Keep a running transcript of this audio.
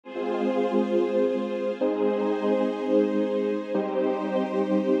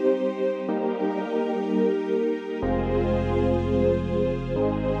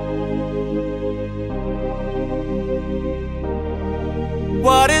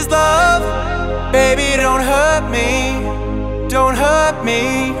is love? Baby, don't hurt me. Don't hurt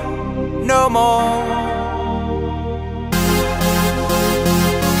me no more.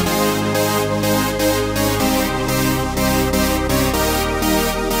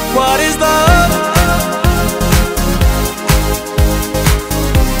 What is love?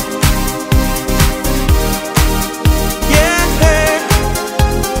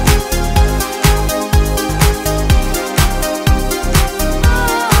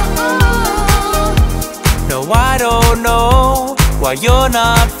 I don't know why you're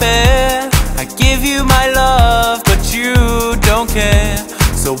not fair. I give you my love, but you don't care.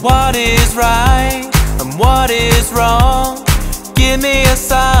 So what is right and what is wrong? Give me a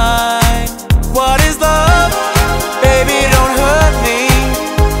sign. What is love? Baby, don't hurt me.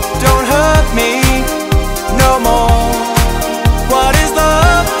 Don't hurt me no more. What is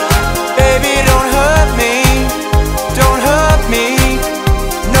love? Baby, don't hurt me. Don't hurt me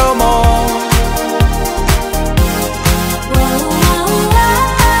no more.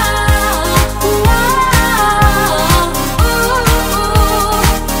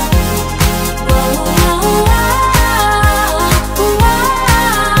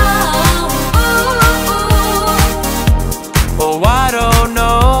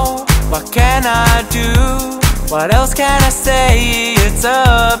 What else can I say? It's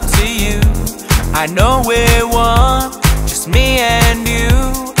up to you. I know we're one, just me and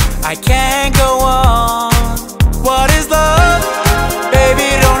you.